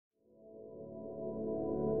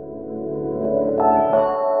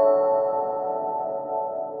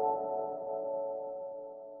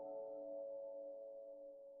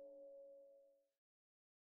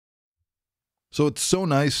So it's so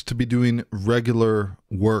nice to be doing regular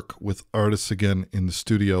work with artists again in the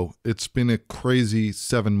studio. It's been a crazy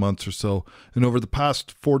 7 months or so, and over the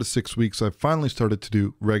past 4 to 6 weeks, I've finally started to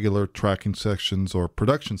do regular tracking sessions or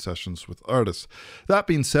production sessions with artists. That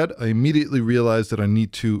being said, I immediately realized that I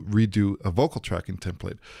need to redo a vocal tracking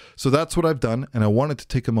template. So that's what I've done, and I wanted to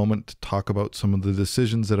take a moment to talk about some of the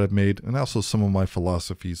decisions that I've made and also some of my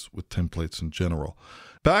philosophies with templates in general.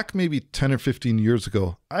 Back maybe 10 or 15 years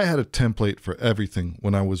ago, I had a template for everything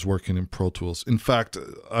when I was working in Pro Tools. In fact,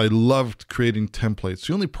 I loved creating templates.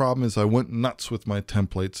 The only problem is I went nuts with my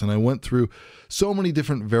templates, and I went through so many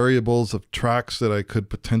different variables of tracks that I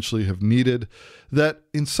could potentially have needed that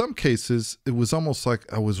in some cases, it was almost like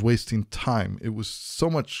I was wasting time. It was so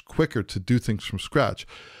much quicker to do things from scratch.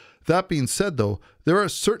 That being said, though, there are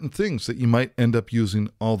certain things that you might end up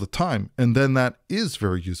using all the time, and then that is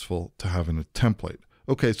very useful to have in a template.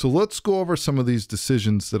 Okay, so let's go over some of these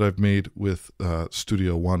decisions that I've made with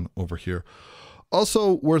Studio One over here.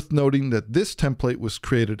 Also worth noting that this template was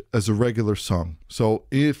created as a regular song. So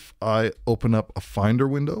if I open up a Finder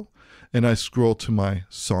window and I scroll to my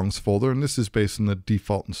songs folder, and this is based on the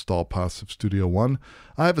default install paths of Studio One,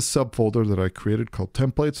 I have a subfolder that I created called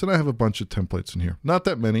templates, and I have a bunch of templates in here. Not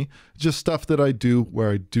that many, just stuff that I do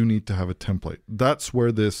where I do need to have a template. That's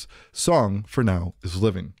where this song for now is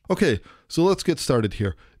living. Okay, so let's get started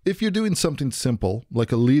here. If you're doing something simple,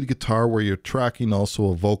 like a lead guitar where you're tracking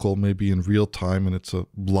also a vocal, maybe in real time, and it's a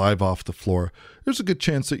live off the floor, there's a good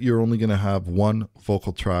chance that you're only going to have one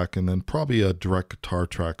vocal track and then probably a direct guitar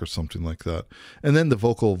track or something like that. And then the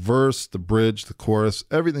vocal verse, the bridge, the chorus,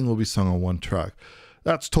 everything will be sung on one track.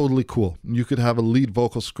 That's totally cool. You could have a lead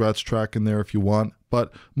vocal scratch track in there if you want,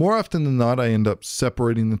 but more often than not, I end up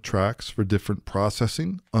separating the tracks for different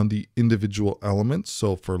processing on the individual elements.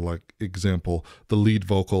 So for like example, the lead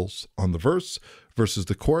vocals on the verse versus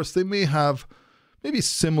the chorus, they may have maybe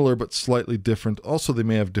similar but slightly different. Also, they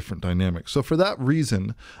may have different dynamics. So for that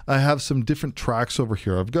reason, I have some different tracks over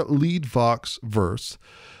here. I've got lead, vox, verse.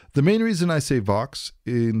 The main reason I say vox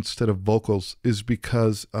instead of vocals is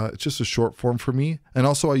because it's just a short form for me. And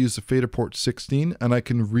also I use the fader port 16 and I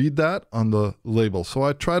can read that on the label. So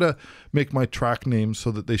I try to make my track names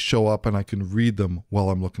so that they show up and I can read them while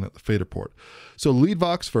I'm looking at the fader port. So lead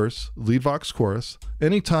vox verse, lead vox chorus.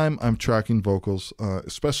 Anytime I'm tracking vocals,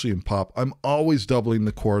 especially in pop, I'm always doubling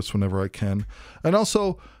the chorus whenever I can. And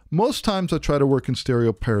also, most times I try to work in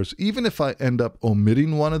stereo pairs, even if I end up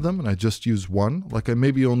omitting one of them and I just use one. Like I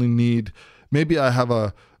maybe only need, maybe I have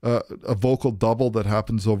a vocal double that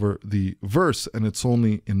happens over the verse and it's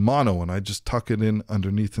only in mono and I just tuck it in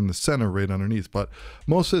underneath in the center, right underneath. But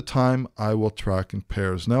most of the time I will track in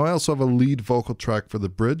pairs. Now I also have a lead vocal track for the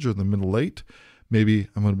bridge or the middle eight. Maybe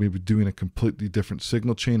I'm going to be doing a completely different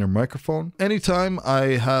signal chain or microphone. Anytime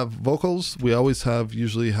I have vocals, we always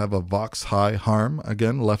usually have a vox high harm.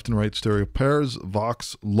 Again, left and right stereo pairs,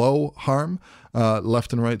 vox low harm,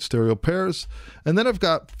 left and right stereo pairs. And then I've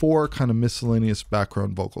got 4 kind of miscellaneous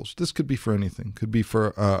background vocals. This could be for anything. Could be for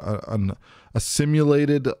a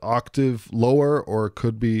simulated octave lower, or it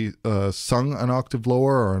could be sung an octave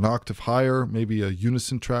lower or an octave higher, maybe a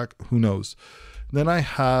unison track, who knows. Then I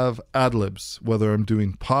have Ad-Libs, whether I'm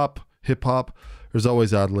doing pop, hip hop, there's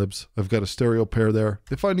always Ad-Libs. I've got a stereo pair there.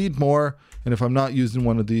 If I need more, and if I'm not using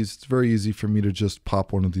one of these, it's very easy for me to just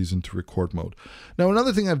pop one of these into record mode. Now,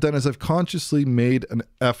 another thing I've done is I've consciously made an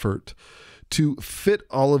effort to fit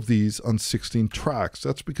all of these on 16 tracks.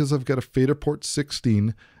 That's because I've got a fader port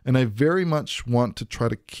 16, and I very much want to try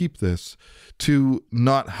to keep this to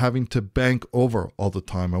not having to bank over all the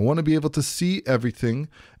time. I want to be able to see everything,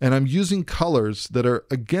 and I'm using colors that are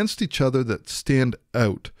against each other that stand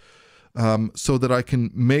out. So that I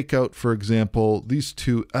can make out, for example, these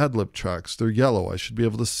 2 ad-lib tracks. They're yellow. I should be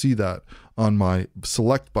able to see that on my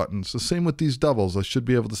select buttons. The same with these doubles. I should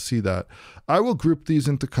be able to see that. I will group these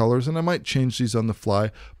into colors, and I might change these on the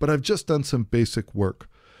fly, but I've just done some basic work.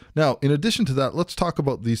 Now, in addition to that, let's talk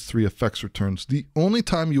about these 3 effects returns. The only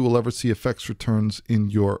time you will ever see effects returns in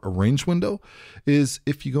your arrange window is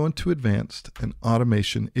if you go into advanced and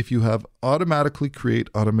automation, if you have automatically create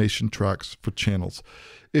automation tracks for channels.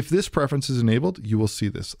 If this preference is enabled, you will see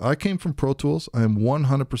this. I came from Pro Tools. I am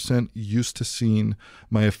 100% used to seeing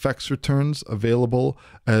my effects returns available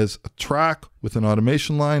as a track with an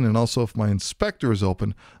automation line. And also if my inspector is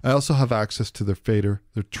open, I also have access to their fader,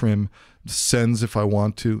 their trim, sends if I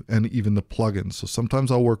want to, and even the plugins. So sometimes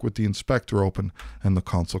I'll work with the inspector open and the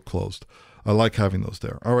console closed. I like having those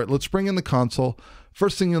there. All right, let's bring in the console.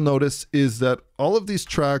 First thing you'll notice is that all of these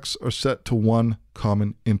tracks are set to one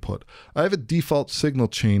common input. I have a default signal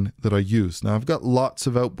chain that I use. Now I've got lots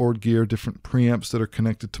of outboard gear, different preamps that are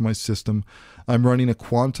connected to my system. I'm running a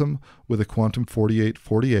Quantum with a Quantum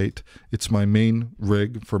 4848. It's my main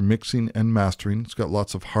rig for mixing and mastering. It's got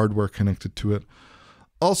lots of hardware connected to it.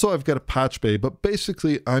 Also, I've got a patch bay, but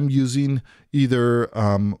basically I'm using either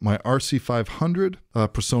my RC500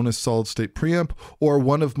 PreSonus solid state preamp or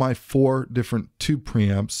one of my 4 different tube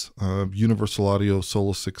preamps, Universal Audio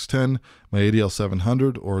Solo 610, my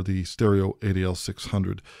ADL700, or the stereo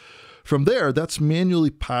ADL600. From there, that's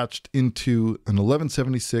manually patched into an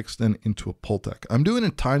 1176, then into a Pultec. I'm doing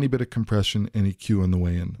a tiny bit of compression and EQ on the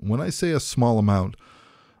way in. When I say a small amount,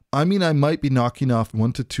 I mean, I might be knocking off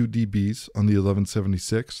 1 to 2 dBs on the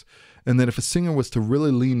 1176. And then if a singer was to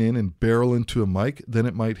really lean in and barrel into a mic, then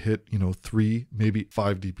it might hit, 3, maybe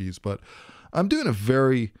 5 dBs. But I'm doing a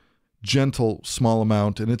very gentle, small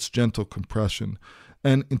amount, and it's gentle compression.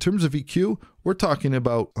 And in terms of EQ, we're talking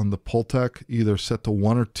about on the Pultec, either set to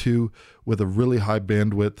 1 or 2 with a really high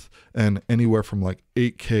bandwidth and anywhere from like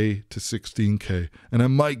 8K to 16K. And I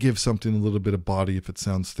might give something a little bit of body if it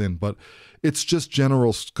sounds thin, but it's just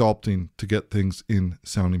general sculpting to get things in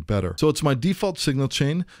sounding better. So it's my default signal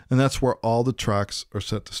chain, and that's where all the tracks are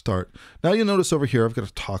set to start. Now you'll notice over here, I've got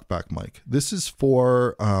a Talkback mic. This is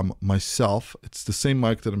for myself. It's the same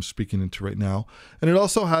mic that I'm speaking into right now. And it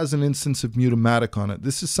also has an instance of Mutamatic on it.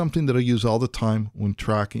 This is something that I use all the time when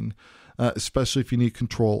tracking, especially if you need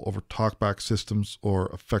control over talkback systems or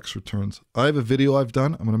effects returns. I have a video I've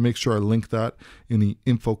done. I'm going to make sure I link that in the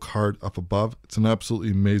info card up above. It's an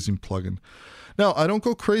absolutely amazing plugin. Now, I don't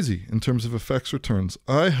go crazy in terms of effects returns.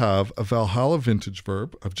 I have a Valhalla Vintage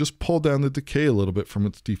Verb. I've just pulled down the decay a little bit from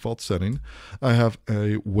its default setting. I have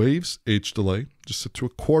a Waves H delay, just set to a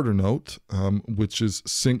quarter note, which is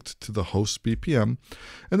synced to the host BPM.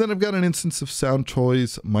 And then I've got an instance of Sound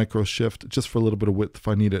Toys Micro Shift, just for a little bit of width if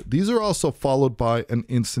I need it. These are also followed by an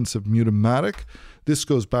instance of Mutamatic. This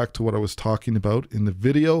goes back to what I was talking about in the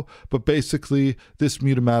video, but basically this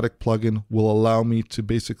Mutamatic plugin will allow me to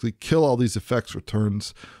basically kill all these effects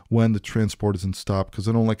returns when the transport is in stop, because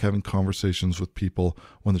I don't like having conversations with people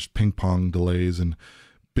when there's ping pong delays and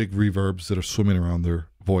big reverbs that are swimming around their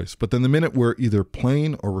voice. But then the minute we're either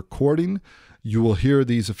playing or recording, you will hear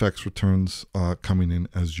these effects returns coming in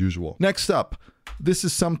as usual. Next up, this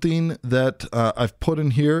is something that I've put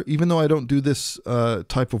in here, even though I don't do this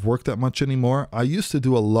type of work that much anymore. I used to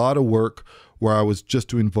do a lot of work where I was just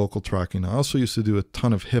doing vocal tracking. I also used to do a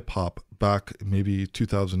ton of hip hop back maybe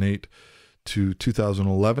 2008 to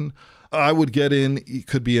 2011. I would get in, it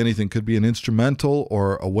could be anything, could be an instrumental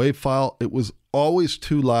or a WAV file. It was always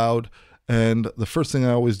too loud. And the first thing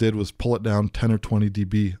I always did was pull it down 10 or 20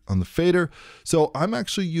 dB on the fader. So I'm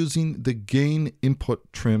actually using the gain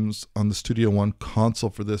input trims on the Studio One console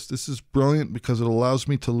for this. This is brilliant because it allows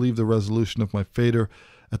me to leave the resolution of my fader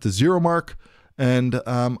at the 0 mark. And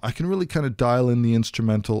I can really kind of dial in the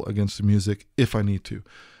instrumental against the music if I need to.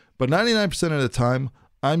 But 99% of the time,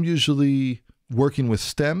 I'm usually working with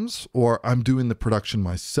stems or I'm doing the production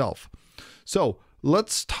myself. So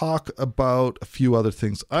let's talk about a few other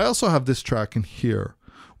things. I also have this track in here,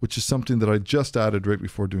 which is something that I just added right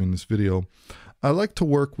before doing this video. I like to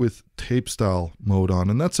work with tape style mode on,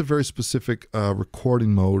 and that's a very specific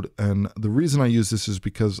recording mode. And the reason I use this is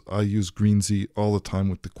because I use Green Z all the time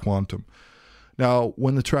with the Quantum. Now,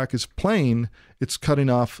 when the track is playing, it's cutting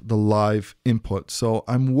off the live input. So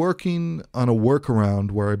I'm working on a workaround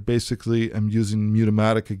where I basically am using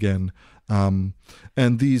Mutamatic again,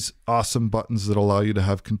 and these awesome buttons that allow you to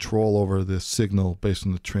have control over the signal based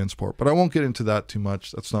on the transport. But I won't get into that too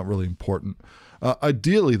much. That's not really important.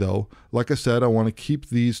 Ideally, though, like I said, I want to keep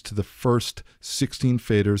these to the first 16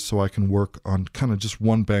 faders so I can work on kind of just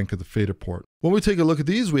one bank of the fader port. When we take a look at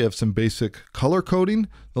these, we have some basic color coding.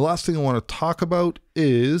 The last thing I want to talk about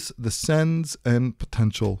is the sends and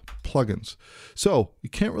potential plugins. So you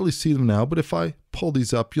can't really see them now, but if I pull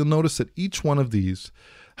these up, you'll notice that each one of these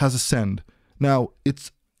has a send. Now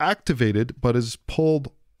it's activated, but is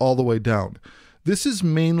pulled all the way down. This is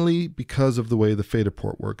mainly because of the way the fader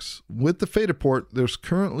port works. With the fader port, there's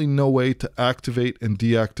currently no way to activate and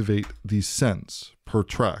deactivate these sends per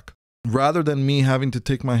track. Rather than me having to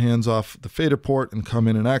take my hands off the fader port and come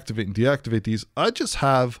in and activate and deactivate these, I just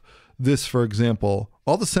have this, for example,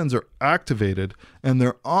 all the sends are activated and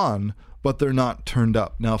they're on, but they're not turned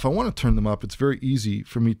up. Now, if I want to turn them up, it's very easy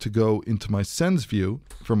for me to go into my sends view,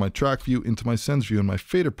 from my track view into my sends view in my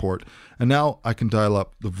fader port. And now I can dial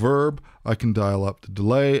up the verb, I can dial up the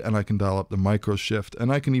delay, and I can dial up the micro shift.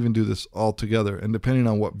 And I can even do this all together. And depending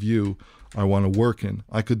on what view, I want to work in.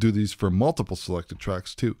 I could do these for multiple selected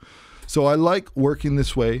tracks too. So I like working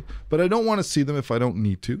this way, but I don't want to see them if I don't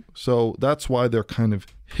need to. So that's why they're kind of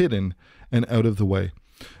hidden and out of the way.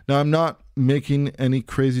 Now, I'm not making any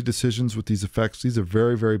crazy decisions with these effects. These are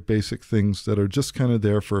very, very basic things that are just kind of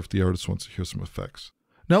there for if the artist wants to hear some effects.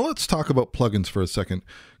 Now let's talk about plugins for a second,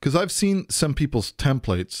 because I've seen some people's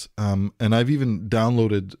templates, and I've even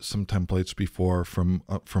downloaded some templates before from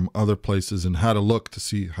other places and had a look to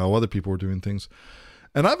see how other people were doing things.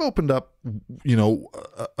 And I've opened up, you know,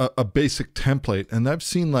 a basic template, and I've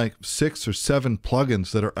seen like 6 or 7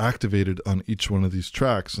 plugins that are activated on each one of these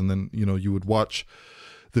tracks. And then, you know, you would watch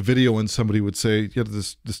the video and somebody would say, yeah,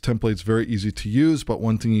 this template's very easy to use, but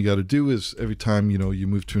one thing you got to do is every time, you know, you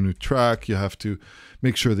move to a new track, you have to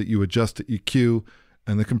make sure that you adjust the EQ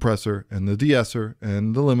and the compressor and the de-esser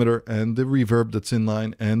and the limiter and the reverb that's in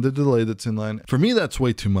line and the delay that's in line. For me, that's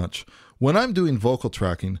way too much. When I'm doing vocal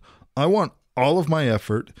tracking, I want all of my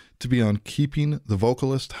effort to be on keeping the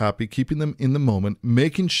vocalist happy, keeping them in the moment,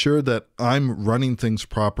 making sure that I'm running things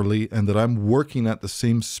properly and that I'm working at the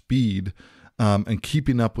same speed and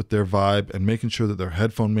keeping up with their vibe and making sure that their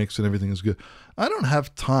headphone mix and everything is good. I don't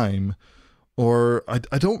have time, or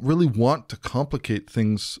I don't really want to complicate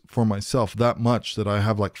things for myself that much that I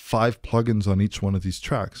have like 5 plugins on each one of these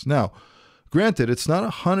tracks. Now, granted, it's not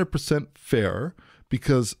 100% fair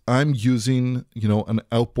because I'm using, you know, an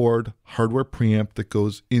outboard hardware preamp that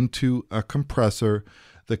goes into a compressor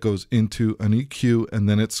that goes into an EQ, and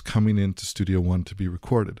then it's coming into Studio One to be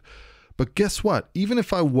recorded. But guess what? Even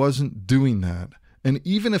if I wasn't doing that, and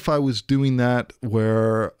even if I was doing that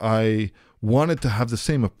where I wanted to have the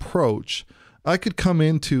same approach, I could come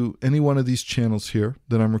into any one of these channels here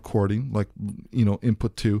that I'm recording, like, you know,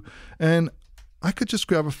 input 2, and I could just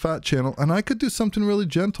grab a fat channel and I could do something really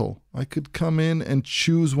gentle. I could come in and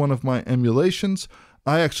choose one of my emulations.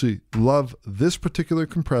 I actually love this particular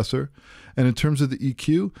compressor. And in terms of the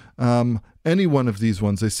EQ, any one of these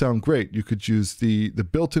ones, they sound great. You could use the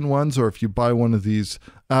built-in ones, or if you buy one of these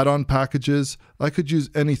add-on packages, I could use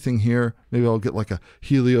anything here. Maybe I'll get like a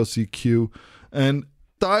Helios EQ and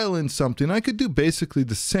dial in something. I could do basically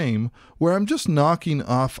the same, where I'm just knocking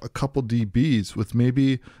off a couple dBs with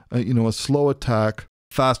maybe you know, a slow attack,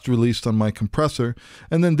 fast released on my compressor,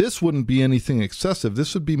 and then this wouldn't be anything excessive.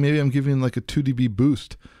 This would be maybe I'm giving like a 2 dB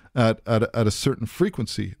boost at a certain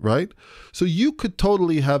frequency, right? So you could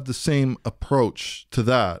totally have the same approach to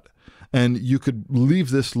that, and you could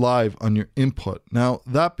leave this live on your input. Now,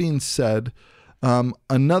 that being said,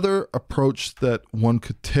 another approach that one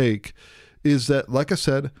could take is that, like I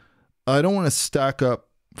said, I don't want to stack up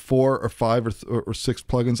 4 or 5 or 6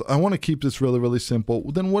 plugins. I want to keep this really, really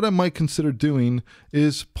simple. Then what I might consider doing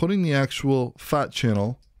is putting the actual fat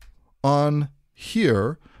channel on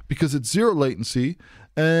here, because it's 0 latency,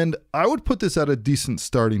 and I would put this at a decent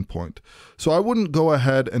starting point. So I wouldn't go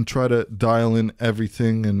ahead and try to dial in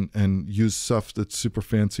everything and use stuff that's super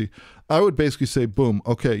fancy. I would basically say, boom,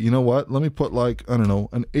 okay, you know what? Let me put like, I don't know,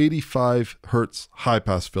 an 85 hertz high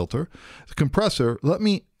pass filter. The compressor, let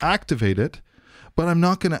me activate it, but I'm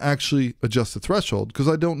not going to actually adjust the threshold because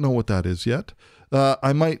I don't know what that is yet.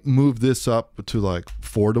 I might move this up to like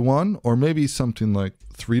 4:1 or maybe something like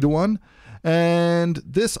 3:1. And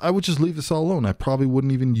this, I would just leave this all alone. I probably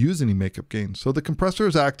wouldn't even use any makeup gain. So the compressor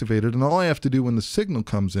is activated, and all I have to do when the signal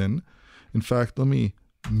comes in fact, let me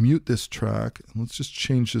mute this track, and let's just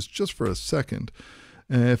change this just for a second.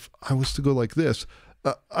 And if I was to go like this,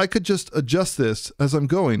 I could just adjust this as I'm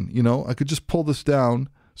going, you know, I could just pull this down.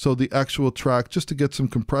 So the actual track, just to get some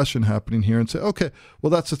compression happening here and say, okay, well,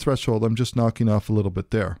 that's the threshold. I'm just knocking off a little bit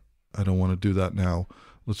there. I don't want to do that now.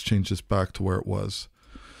 Let's change this back to where it was.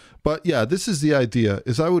 But yeah, this is the idea,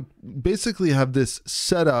 is I would basically have this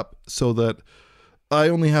set up so that I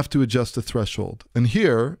only have to adjust the threshold. And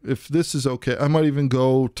here, if this is okay, I might even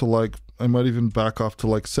go to like, I might even back off to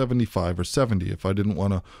like 75 or 70 if I didn't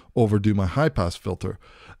want to overdo my high pass filter.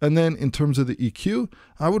 And then in terms of the EQ,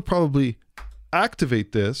 I would probably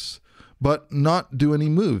activate this, but not do any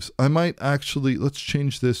moves. I might actually, let's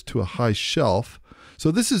change this to a high shelf. So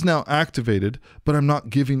this is now activated, but I'm not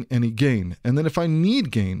giving any gain. And then if I need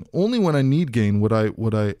gain, only when I need gain would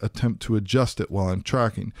I attempt to adjust it while I'm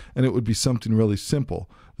tracking. And it would be something really simple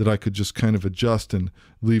that I could just kind of adjust and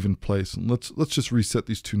leave in place. And let's just reset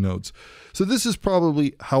these 2 nodes. So this is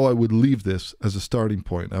probably how I would leave this as a starting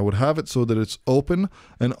point. I would have it so that it's open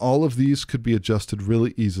and all of these could be adjusted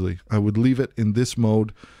really easily. I would leave it in this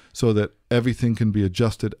mode so that everything can be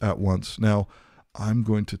adjusted at once. Now, I'm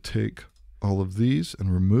going to take all of these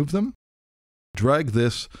and remove them, drag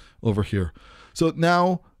this over here. So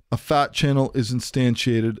now A fat channel is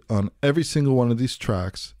instantiated on every single one of these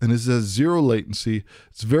tracks and is at 0 latency.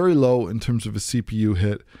 It's very low in terms of a CPU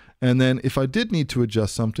hit. And then if I did need to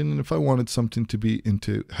adjust something, and if I wanted something to be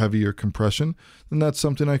into heavier compression, then that's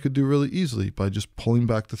something I could do really easily by just pulling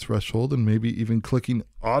back the threshold and maybe even clicking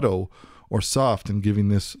auto or soft and giving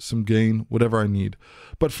this some gain, whatever I need.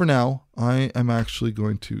 But for now, I am actually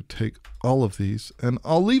going to take all of these and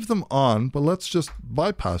I'll leave them on, but let's just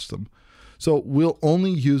bypass them. So we'll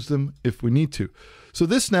only use them if we need to. So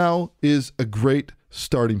this now is a great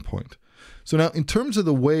starting point. So now in terms of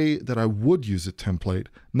the way that I would use a template,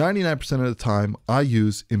 99% of the time I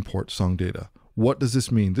use import song data. What does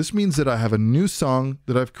this mean? This means that I have a new song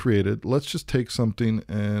that I've created. Let's just take something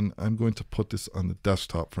and I'm going to put this on the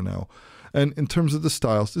desktop for now. And in terms of the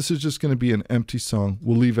styles, this is just going to be an empty song.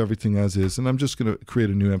 We'll leave everything as is and I'm just going to create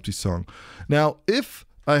a new empty song. Now, if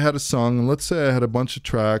I had a song, and let's say I had a bunch of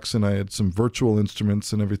tracks and I had some virtual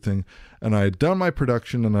instruments and everything, and I had done my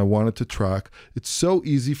production and I wanted to track, it's so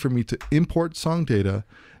easy for me to import song data,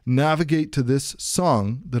 navigate to this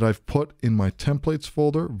song that I've put in my templates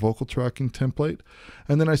folder, vocal tracking template,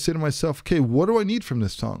 and then I say to myself, okay, what do I need from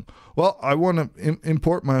this song? Well, I want to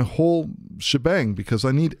import my whole shebang because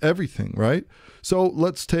I need everything, right? So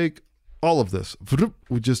let's take all of this.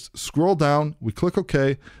 We just scroll down, we click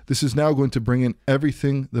OK. This is now going to bring in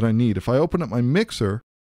everything that I need. If I open up my mixer,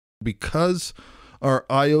 because our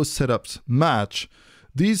IO setups match,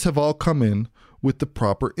 these have all come in with the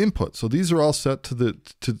proper input. So these are all set to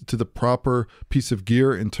the proper piece of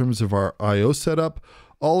gear in terms of our IO setup.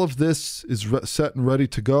 All of this is set and ready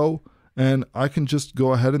to go, and I can just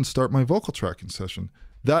go ahead and start my vocal tracking session.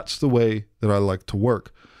 That's the way that I like to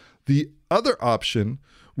work. The other option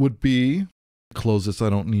would be, close this, I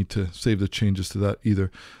don't need to save the changes to that either.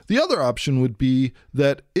 The other option would be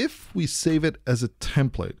that if we save it as a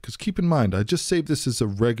template, because keep in mind, I just saved this as a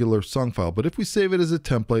regular song file, but if we save it as a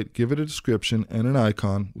template, give it a description and an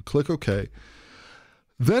icon, we click OK,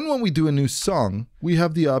 then when we do a new song, we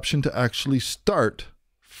have the option to actually start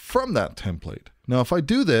from that template. Now, if I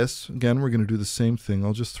do this, again, we're going to do the same thing.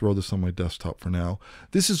 I'll just throw this on my desktop for now.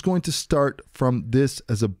 This is going to start from this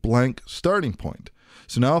as a blank starting point.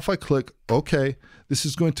 So now if I click OK, this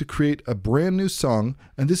is going to create a brand new song,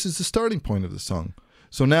 and this is the starting point of the song.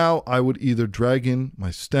 So now I would either drag in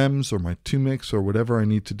my stems or my 2-mix or whatever I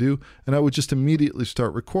need to do, and I would just immediately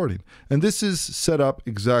start recording. And this is set up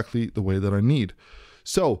exactly the way that I need.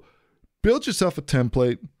 So build yourself a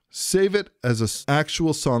template, save it as an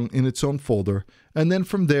actual song in its own folder, and then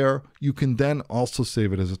from there, you can then also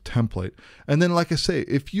save it as a template. And then, like I say,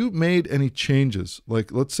 if you made any changes,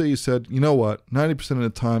 like let's say you said, you know what, 90% of the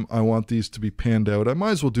time I want these to be panned out, I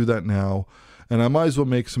might as well do that now, and I might as well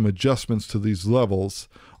make some adjustments to these levels.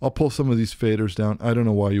 I'll pull some of these faders down. I don't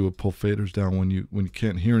know why you would pull faders down when you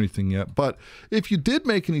can't hear anything yet, but if you did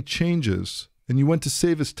make any changes, and you went to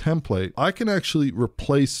save as template, I can actually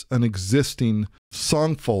replace an existing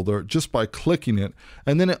song folder just by clicking it,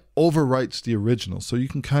 and then it overwrites the original. So you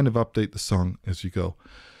can kind of update the song as you go.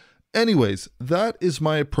 Anyways, that is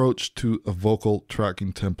my approach to a vocal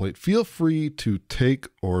tracking template. Feel free to take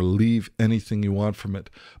or leave anything you want from it.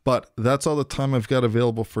 But that's all the time I've got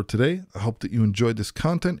available for today. I hope that you enjoyed this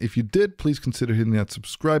content. If you did, please consider hitting that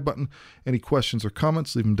subscribe button. Any questions or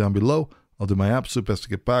comments, leave them down below. I'll do my absolute best to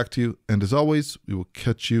get back to you. And as always, we will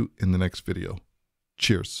catch you in the next video.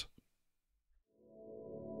 Cheers.